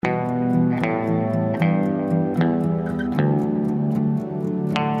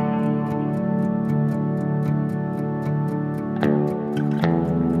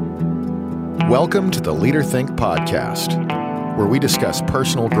Welcome to the Leader Think podcast, where we discuss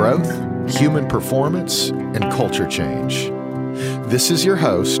personal growth, human performance, and culture change. This is your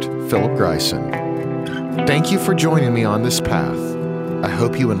host, Philip Greisen. Thank you for joining me on this path. I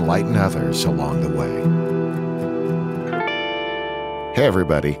hope you enlighten others along the way. Hey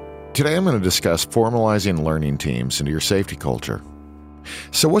everybody, today I'm going to discuss formalizing learning teams into your safety culture.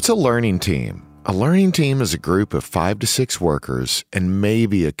 So what's a learning team? A learning team is a group of 5 to 6 workers and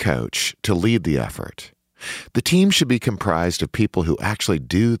maybe a coach to lead the effort. The team should be comprised of people who actually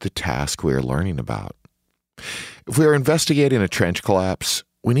do the task we are learning about. If we are investigating a trench collapse,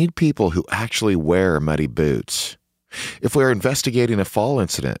 we need people who actually wear muddy boots. If we are investigating a fall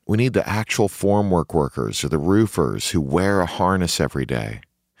incident, we need the actual formwork workers or the roofers who wear a harness every day.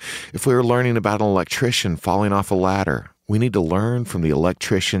 If we are learning about an electrician falling off a ladder, we need to learn from the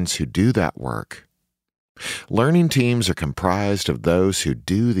electricians who do that work. Learning teams are comprised of those who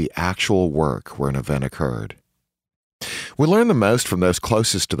do the actual work where an event occurred. We learn the most from those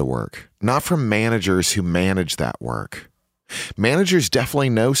closest to the work, not from managers who manage that work. Managers definitely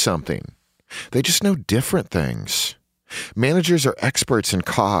know something. They just know different things. Managers are experts in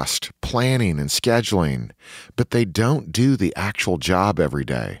cost, planning, and scheduling, but they don't do the actual job every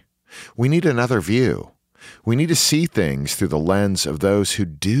day. We need another view. We need to see things through the lens of those who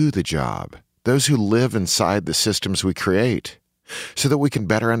do the job, those who live inside the systems we create, so that we can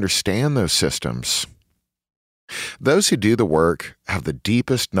better understand those systems. Those who do the work have the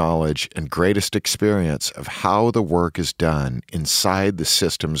deepest knowledge and greatest experience of how the work is done inside the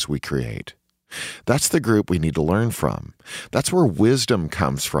systems we create. That's the group we need to learn from. That's where wisdom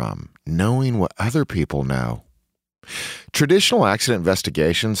comes from, knowing what other people know. Traditional accident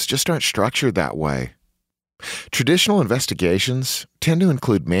investigations just aren't structured that way. Traditional investigations tend to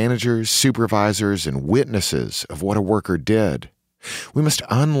include managers, supervisors, and witnesses of what a worker did. We must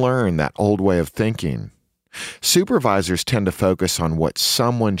unlearn that old way of thinking. Supervisors tend to focus on what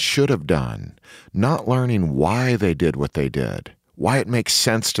someone should have done, not learning why they did what they did, why it makes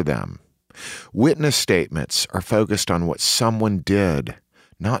sense to them. Witness statements are focused on what someone did,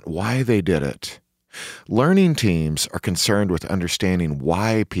 not why they did it. Learning teams are concerned with understanding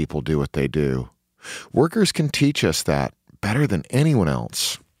why people do what they do. Workers can teach us that better than anyone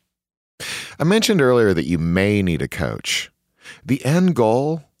else. I mentioned earlier that you may need a coach. The end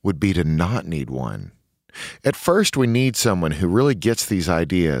goal would be to not need one. At first, we need someone who really gets these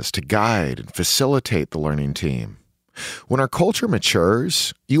ideas to guide and facilitate the learning team. When our culture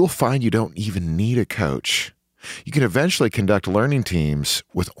matures, you will find you don't even need a coach. You can eventually conduct learning teams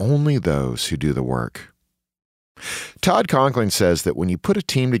with only those who do the work. Todd Conklin says that when you put a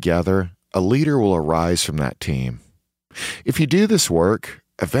team together, a leader will arise from that team. If you do this work,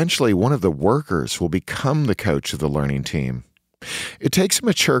 eventually one of the workers will become the coach of the learning team. It takes a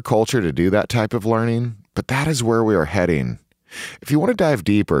mature culture to do that type of learning, but that is where we are heading. If you want to dive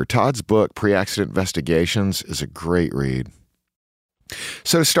deeper, Todd's book, Pre-Accident Investigations, is a great read.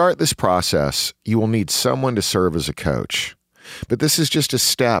 So to start this process, you will need someone to serve as a coach. But this is just a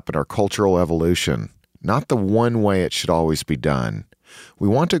step in our cultural evolution, not the one way it should always be done. We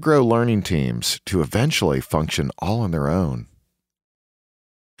want to grow learning teams to eventually function all on their own.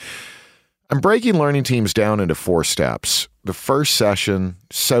 I'm breaking learning teams down into 4 steps. The first session,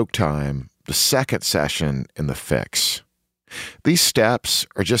 soak time, the second session, and the fix. These steps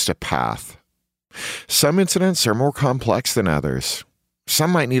are just a path. Some incidents are more complex than others.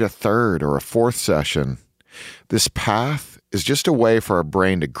 Some might need a 3rd or a 4th session. This path is just a way for our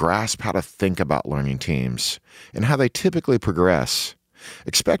brain to grasp how to think about learning teams and how they typically progress.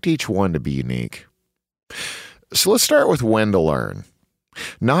 Expect each one to be unique. So let's start with when to learn.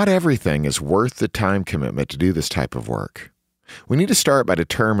 Not everything is worth the time commitment to do this type of work. We need to start by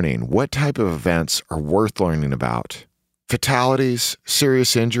determining what type of events are worth learning about. Fatalities,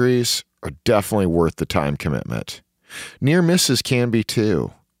 serious injuries are definitely worth the time commitment. Near misses can be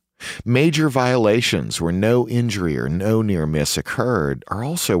too. Major violations where no injury or no near miss occurred are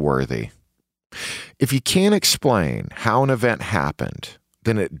also worthy. If you can't explain how an event happened,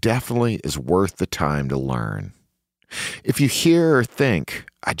 then it definitely is worth the time to learn. If you hear or think,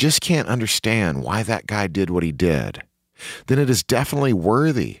 I just can't understand why that guy did what he did, then it is definitely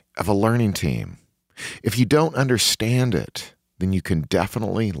worthy of a learning team. If you don't understand it, then you can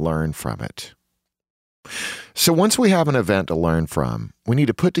definitely learn from it. So once we have an event to learn from, we need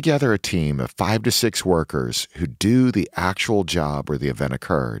to put together a team of 5 to 6 workers who do the actual job where the event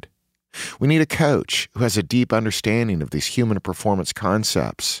occurred. We need a coach who has a deep understanding of these human performance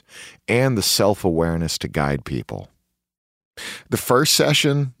concepts and the self-awareness to guide people. The first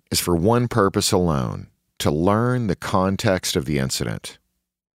session is for one purpose alone, to learn the context of the incident.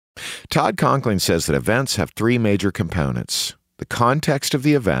 Todd Conklin says that events have three major components: the context of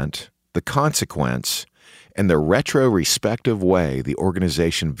the event, the consequence, and the retrospective way the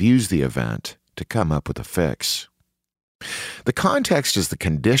organization views the event to come up with a fix. The context is the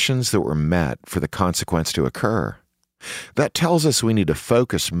conditions that were met for the consequence to occur. That tells us we need to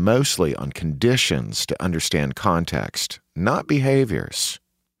focus mostly on conditions to understand context, not behaviors.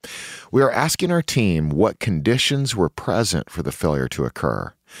 We are asking our team what conditions were present for the failure to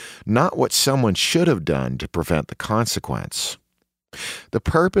occur, not what someone should have done to prevent the consequence. The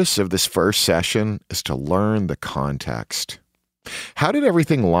purpose of this first session is to learn the context. How did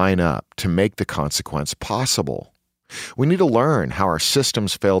everything line up to make the consequence possible? We need to learn how our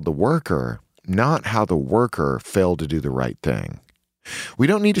systems failed the worker, not how the worker failed to do the right thing. We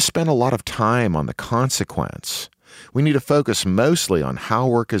don't need to spend a lot of time on the consequence. We need to focus mostly on how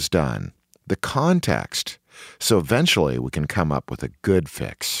work is done, the context, so eventually we can come up with a good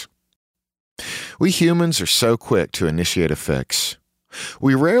fix. We humans are so quick to initiate a fix.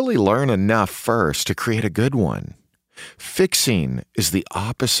 We rarely learn enough first to create a good one. Fixing is the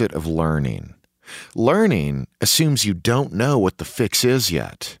opposite of learning. Learning assumes you don't know what the fix is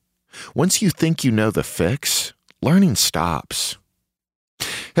yet. Once you think you know the fix, learning stops.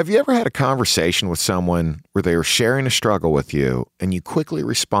 Have you ever had a conversation with someone where they were sharing a struggle with you and you quickly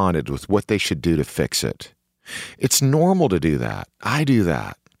responded with what they should do to fix it? It's normal to do that. I do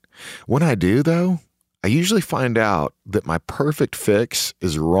that. When I do, though, I usually find out that my perfect fix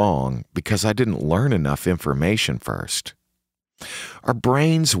is wrong because I didn't learn enough information first. Our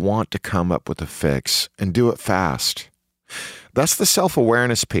brains want to come up with a fix and do it fast. That's the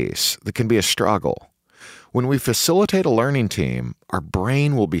self-awareness piece that can be a struggle. When we facilitate a learning team, our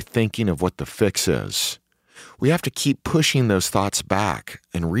brain will be thinking of what the fix is. We have to keep pushing those thoughts back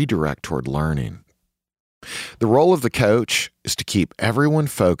and redirect toward learning. The role of the coach is to keep everyone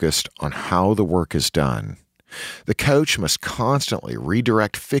focused on how the work is done. The coach must constantly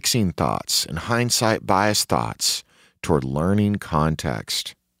redirect fixing thoughts and hindsight bias thoughts toward learning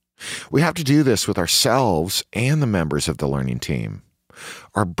context. We have to do this with ourselves and the members of the learning team.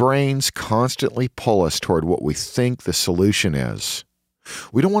 Our brains constantly pull us toward what we think the solution is.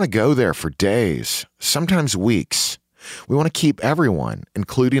 We don't want to go there for days, sometimes weeks. We want to keep everyone,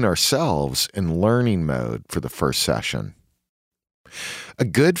 including ourselves, in learning mode for the first session. A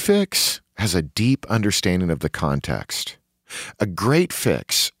good fix has a deep understanding of the context. A great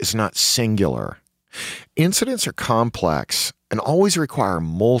fix is not singular. Incidents are complex and always require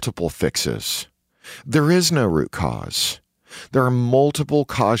multiple fixes. There is no root cause. There are multiple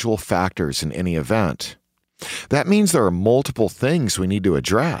causal factors in any event. That means there are multiple things we need to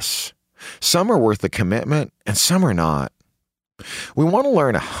address. Some are worth the commitment, and some are not. We want to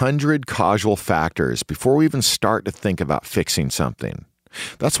learn 100 causal factors before we even start to think about fixing something.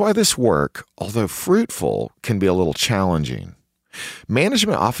 That's why this work, although fruitful, can be a little challenging.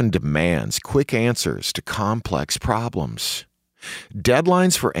 Management often demands quick answers to complex problems.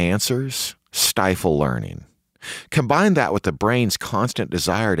 Deadlines for answers stifle learning. Combine that with the brain's constant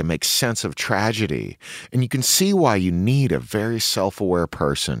desire to make sense of tragedy, and you can see why you need a very self-aware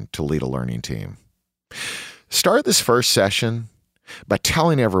person to lead a learning team. Start this first session by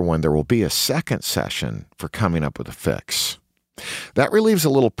telling everyone there will be a second session for coming up with a fix. That relieves a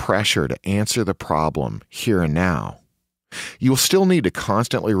little pressure to answer the problem here and now. You will still need to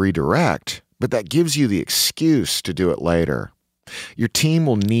constantly redirect, but that gives you the excuse to do it later. Your team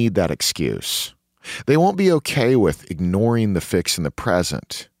will need that excuse. They won't be okay with ignoring the fix in the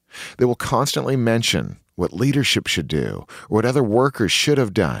present. They will constantly mention what leadership should do or what other workers should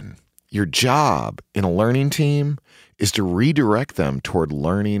have done. Your job in a learning team is to redirect them toward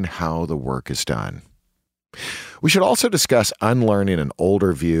learning how the work is done. We should also discuss unlearning an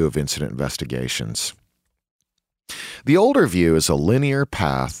older view of incident investigations. The older view is a linear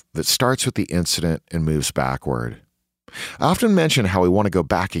path that starts with the incident and moves backward. I often mention how we want to go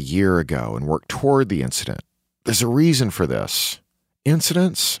back a year ago and work toward the incident. There's a reason for this.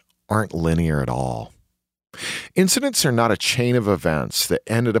 Incidents aren't linear at all. Incidents are not a chain of events that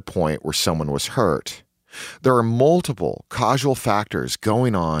end at a point where someone was hurt. There are multiple causal factors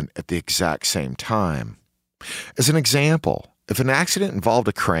going on at the exact same time. As an example, if an accident involved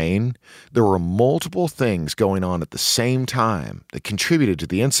a crane, there were multiple things going on at the same time that contributed to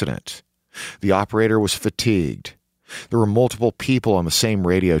the incident. The operator was fatigued. There were multiple people on the same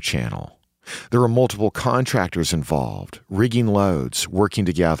radio channel. There were multiple contractors involved, rigging loads, working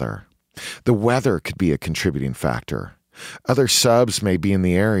together. The weather could be a contributing factor. Other subs may be in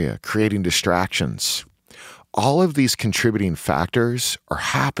the area, creating distractions. All of these contributing factors are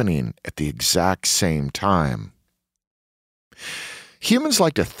happening at the exact same time. Humans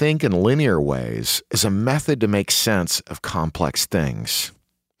like to think in linear ways as a method to make sense of complex things.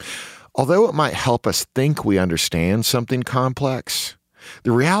 Although it might help us think we understand something complex,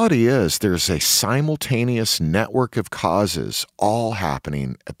 the reality is there's a simultaneous network of causes all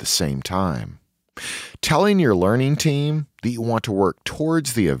happening at the same time. Telling your learning team that you want to work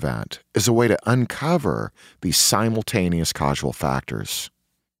towards the event is a way to uncover these simultaneous causal factors.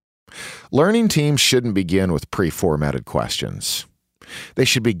 Learning teams shouldn't begin with pre-formatted questions. They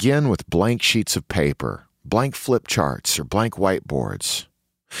should begin with blank sheets of paper, blank flip charts, or blank whiteboards.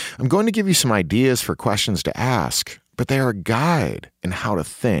 I'm going to give you some ideas for questions to ask, but they are a guide in how to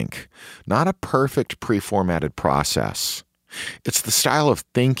think, not a perfect pre-formatted process. It's the style of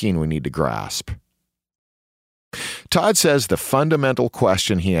thinking we need to grasp. Todd says the fundamental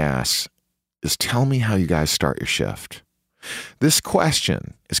question he asks is, tell me how you guys start your shift. This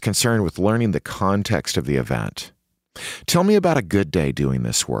question is concerned with learning the context of the event. Tell me about a good day doing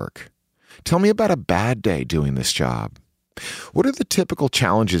this work. Tell me about a bad day doing this job. What are the typical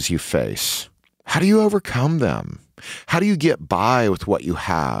challenges you face? How do you overcome them? How do you get by with what you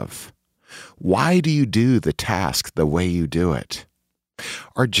have? Why do you do the task the way you do it?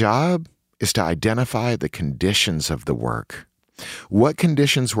 Our job is to identify the conditions of the work. What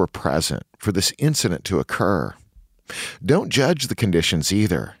conditions were present for this incident to occur? Don't judge the conditions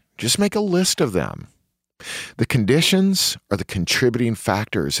either. Just make a list of them. The conditions are the contributing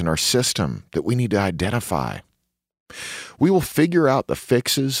factors in our system that we need to identify. We will figure out the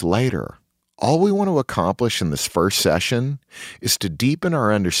fixes later. All we want to accomplish in this first session is to deepen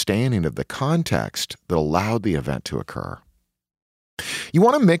our understanding of the context that allowed the event to occur. You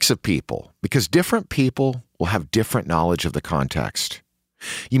want a mix of people because different people will have different knowledge of the context.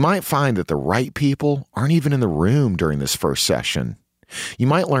 You might find that the right people aren't even in the room during this first session. You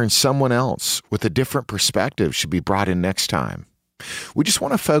might learn someone else with a different perspective should be brought in next time. We just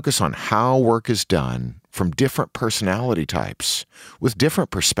want to focus on how work is done from different personality types with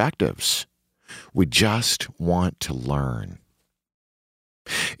different perspectives. We just want to learn.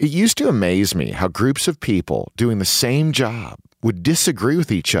 It used to amaze me how groups of people doing the same job would disagree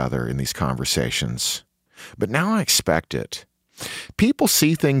with each other in these conversations. But now I expect it. People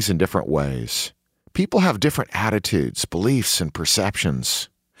see things in different ways. People have different attitudes, beliefs, and perceptions.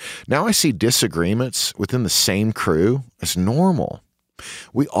 Now I see disagreements within the same crew as normal.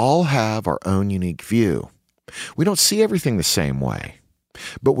 We all have our own unique view. We don't see everything the same way,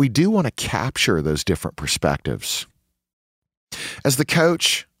 but we do want to capture those different perspectives. As the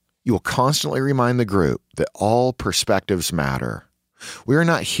coach, you will constantly remind the group that all perspectives matter. We are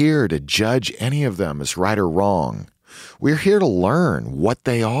not here to judge any of them as right or wrong. We're here to learn what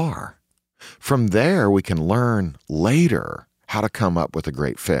they are. From there, we can learn later how to come up with a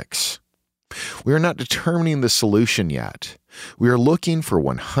great fix. We are not determining the solution yet. We are looking for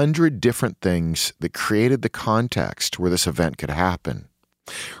 100 different things that created the context where this event could happen.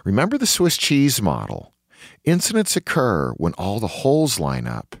 Remember the Swiss cheese model. Incidents occur when all the holes line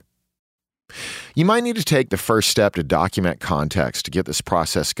up. You might need to take the first step to document context to get this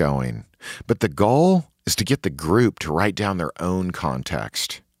process going, but the goal is to get the group to write down their own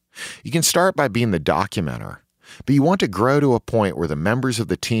context. You can start by being the documenter, but you want to grow to a point where the members of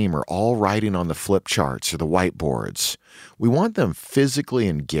the team are all writing on the flip charts or the whiteboards. We want them physically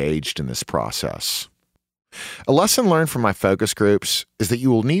engaged in this process. A lesson learned from my focus groups is that you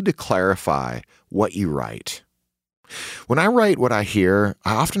will need to clarify what you write. When I write what I hear,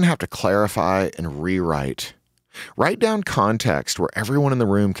 I often have to clarify and rewrite. Write down context where everyone in the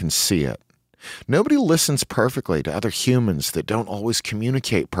room can see it. Nobody listens perfectly to other humans that don't always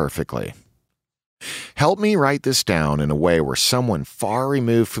communicate perfectly. Help me write this down in a way where someone far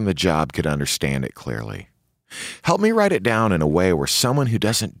removed from the job could understand it clearly. Help me write it down in a way where someone who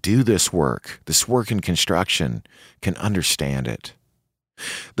doesn't do this work in construction, can understand it.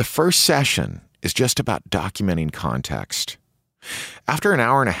 The first session is just about documenting context. After an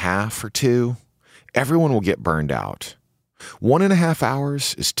hour and a half or two, everyone will get burned out. 1.5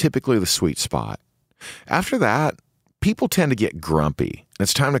 hours is typically the sweet spot. After that, people tend to get grumpy, and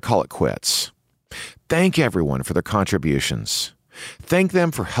it's time to call it quits. Thank everyone for their contributions. Thank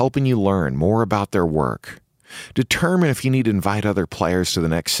them for helping you learn more about their work. Determine if you need to invite other players to the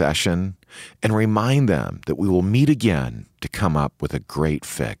next session, and remind them that we will meet again to come up with a great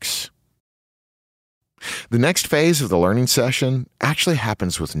fix. The next phase of the learning session actually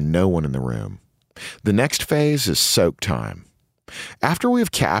happens with no one in the room. The next phase is soak time. After we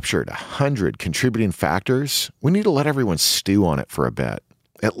have captured 100 contributing factors, we need to let everyone stew on it for a bit,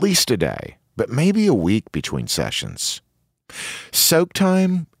 at least a day, but maybe a week between sessions. Soak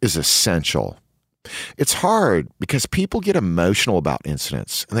time is essential. It's hard because people get emotional about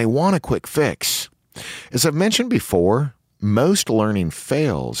incidents and they want a quick fix. As I've mentioned before, most learning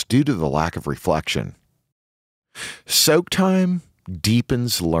fails due to the lack of reflection. Soak time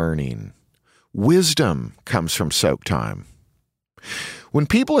deepens learning. Wisdom comes from soak time. When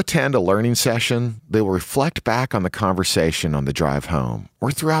people attend a learning session, they will reflect back on the conversation on the drive home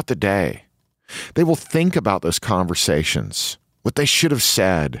or throughout the day. They will think about those conversations, what they should have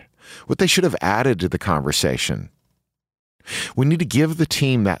said, what they should have added to the conversation. We need to give the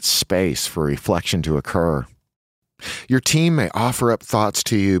team that space for reflection to occur. Your team may offer up thoughts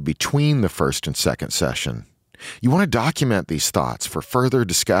to you between the first and second session. You want to document these thoughts for further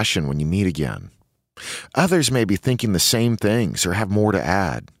discussion when you meet again. Others may be thinking the same things or have more to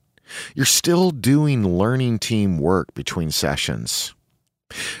add. You're still doing learning team work between sessions.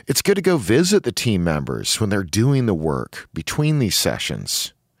 It's good to go visit the team members when they're doing the work between these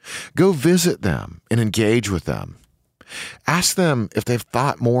sessions. Go visit them and engage with them. Ask them if they've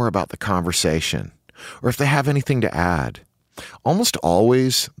thought more about the conversation or if they have anything to add. Almost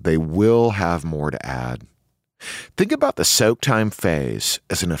always, they will have more to add. Think about the soak time phase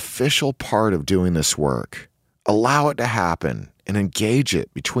as an official part of doing this work. Allow it to happen and engage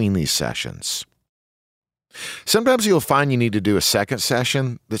it between these sessions. Sometimes you'll find you need to do a second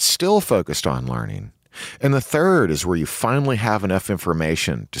session that's still focused on learning. And the third is where you finally have enough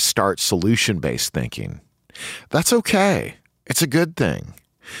information to start solution-based thinking. That's okay. It's a good thing.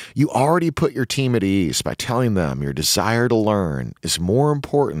 You already put your team at ease by telling them your desire to learn is more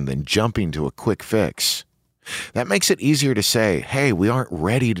important than jumping to a quick fix. That makes it easier to say, hey, we aren't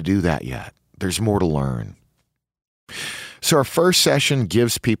ready to do that yet. There's more to learn. So our first session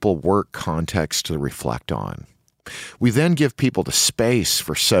gives people work context to reflect on. We then give people the space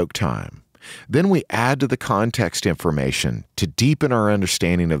for soak time. Then we add to the context information to deepen our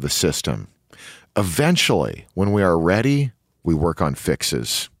understanding of the system. Eventually, when we are ready, we work on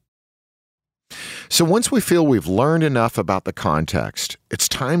fixes. So once we feel we've learned enough about the context, it's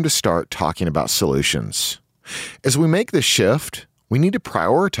time to start talking about solutions. As we make this shift, we need to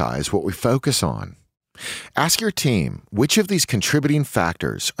prioritize what we focus on. Ask your team, which of these contributing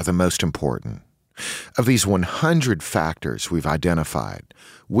factors are the most important? Of these 100 factors we've identified,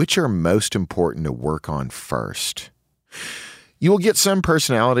 which are most important to work on first? You will get some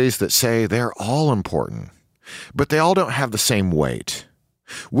personalities that say they're all important, but they all don't have the same weight.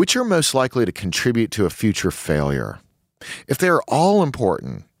 Which are most likely to contribute to a future failure? If they are all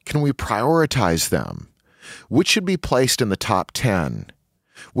important, can we prioritize them? Which should be placed in the top 10?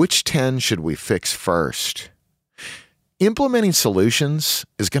 Which 10 should we fix first? Implementing solutions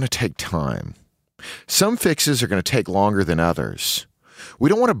is going to take time. Some fixes are going to take longer than others. We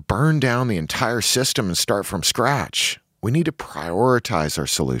don't want to burn down the entire system and start from scratch. We need to prioritize our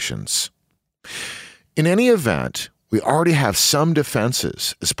solutions. In any event, we already have some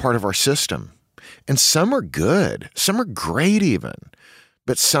defenses as part of our system. And some are good, some are great even,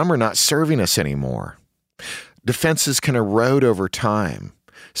 but some are not serving us anymore. Defenses can erode over time.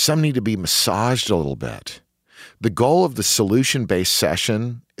 Some need to be massaged a little bit. The goal of the solution-based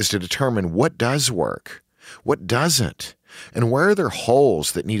session is to determine what does work, what doesn't, and where are there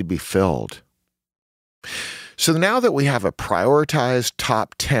holes that need to be filled. So now that we have a prioritized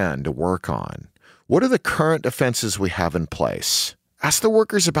top 10 to work on, what are the current defenses we have in place? Ask the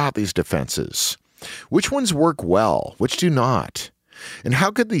workers about these defenses. Which ones work well, which do not? And how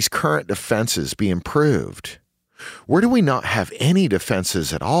could these current defenses be improved? Where do we not have any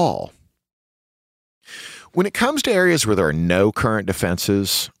defenses at all? When it comes to areas where there are no current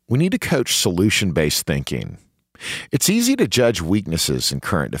defenses, we need to coach solution-based thinking. It's easy to judge weaknesses in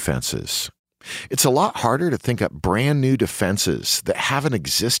current defenses. It's a lot harder to think up brand new defenses that haven't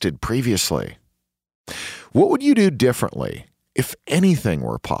existed previously. What would you do differently if anything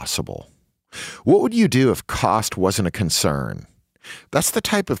were possible? What would you do if cost wasn't a concern? That's the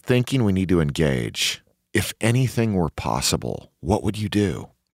type of thinking we need to engage. If anything were possible, what would you do?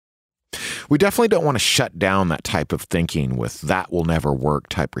 We definitely don't want to shut down that type of thinking with "that will never work"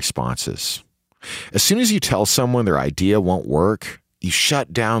 type responses. As soon as you tell someone their idea won't work, you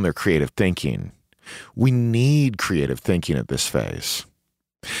shut down their creative thinking. We need creative thinking at this phase.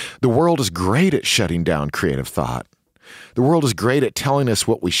 The world is great at shutting down creative thought. The world is great at telling us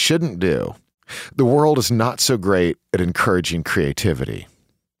what we shouldn't do. The world is not so great at encouraging creativity.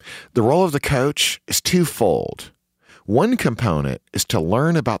 The role of the coach is twofold. One component is to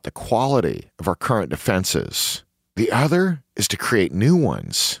learn about the quality of our current defenses. The other is to create new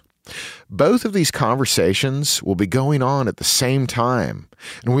ones. Both of these conversations will be going on at the same time,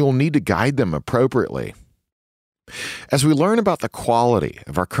 and we will need to guide them appropriately. As we learn about the quality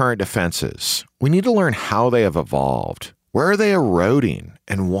of our current defenses, we need to learn how they have evolved. Where are they eroding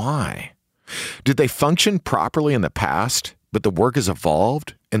and why? Did they function properly in the past, but the work has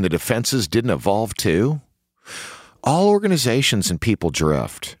evolved and the defenses didn't evolve too? All organizations and people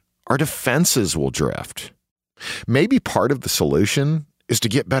drift. Our defenses will drift. Maybe part of the solution is to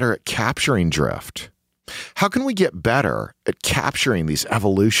get better at capturing drift. How can we get better at capturing these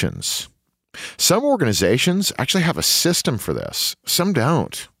evolutions? Some organizations actually have a system for this. Some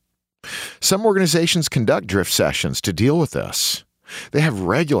don't. Some organizations conduct drift sessions to deal with this. They have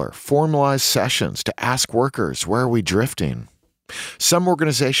regular, formalized sessions to ask workers, where are we drifting? Some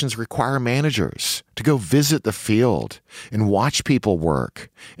organizations require managers to go visit the field and watch people work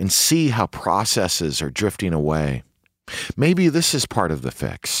and see how processes are drifting away. Maybe this is part of the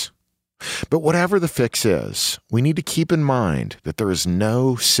fix. But whatever the fix is, we need to keep in mind that there is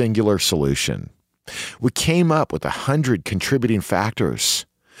no singular solution. We came up with 100 contributing factors.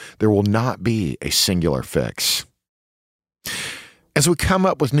 There will not be a singular fix. As we come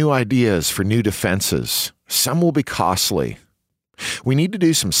up with new ideas for new defenses, some will be costly. We need to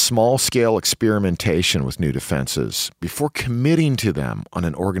do some small-scale experimentation with new defenses before committing to them on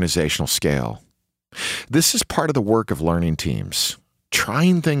an organizational scale. This is part of the work of learning teams,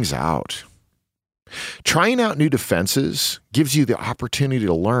 trying things out. Trying out new defenses gives you the opportunity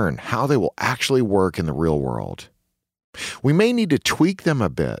to learn how they will actually work in the real world. We may need to tweak them a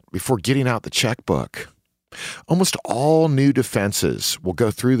bit before getting out the checkbook. Almost all new defenses will go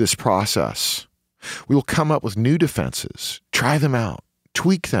through this process. We will come up with new defenses, try them out,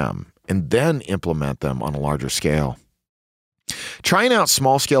 tweak them, and then implement them on a larger scale. Trying out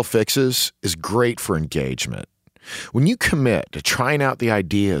small-scale fixes is great for engagement. When you commit to trying out the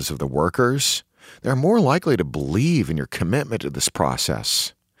ideas of the workers, they're more likely to believe in your commitment to this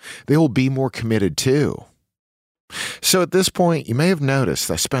process. They will be more committed too. So at this point, you may have noticed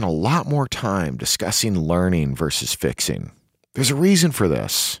I spent a lot more time discussing learning versus fixing. There's a reason for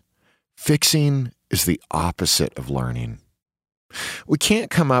this. Fixing is the opposite of learning. We can't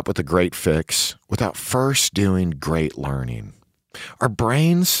come up with a great fix without first doing great learning. Our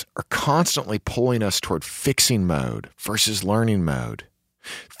brains are constantly pulling us toward fixing mode versus learning mode.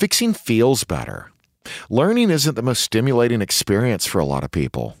 Fixing feels better. Learning isn't the most stimulating experience for a lot of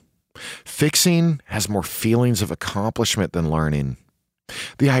people. Fixing has more feelings of accomplishment than learning.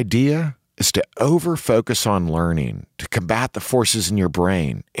 The idea is to over-focus on learning to combat the forces in your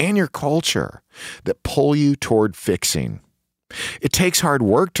brain and your culture that pull you toward fixing. It takes hard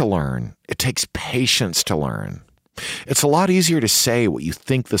work to learn. It takes patience to learn. It's a lot easier to say what you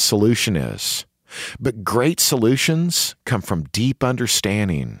think the solution is. But great solutions come from deep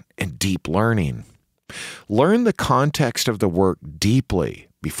understanding and deep learning. Learn the context of the work deeply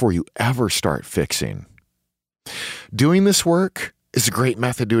before you ever start fixing. Doing this work is a great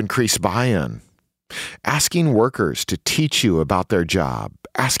method to increase buy-in. Asking workers to teach you about their job,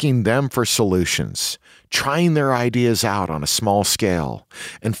 asking them for solutions, trying their ideas out on a small scale,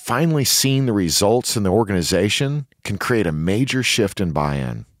 and finally seeing the results in the organization can create a major shift in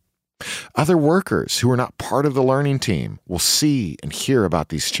buy-in. Other workers who are not part of the learning team will see and hear about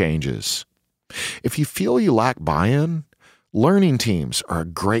these changes. If you feel you lack buy-in, learning teams are a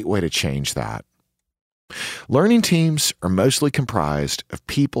great way to change that. Learning teams are mostly comprised of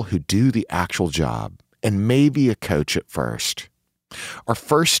people who do the actual job and maybe a coach at first. Our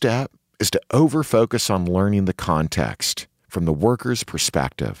first step is to over-focus on learning the context from the worker's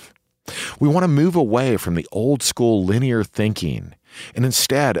perspective. We want to move away from the old-school linear thinking and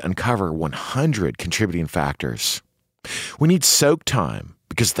instead uncover 100 contributing factors. We need soak time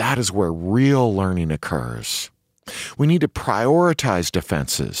because that is where real learning occurs. We need to prioritize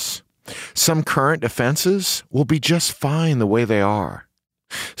defenses. Some current defenses will be just fine the way they are.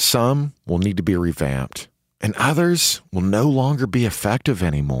 Some will need to be revamped, and others will no longer be effective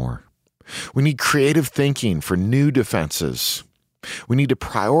anymore. We need creative thinking for new defenses. We need to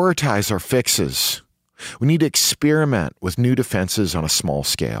prioritize our fixes. We need to experiment with new defenses on a small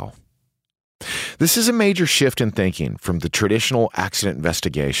scale. This is a major shift in thinking from the traditional accident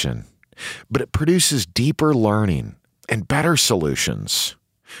investigation, but it produces deeper learning and better solutions.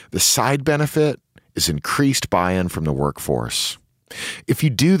 The side benefit is increased buy-in from the workforce. If you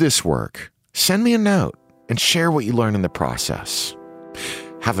do this work, send me a note and share what you learn in the process.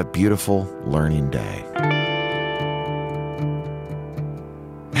 Have a beautiful learning day.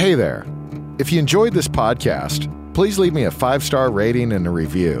 Hey there. If you enjoyed this podcast, please leave me a 5-star rating and a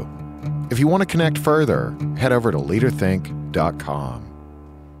review. If you want to connect further, head over to leaderthink.com.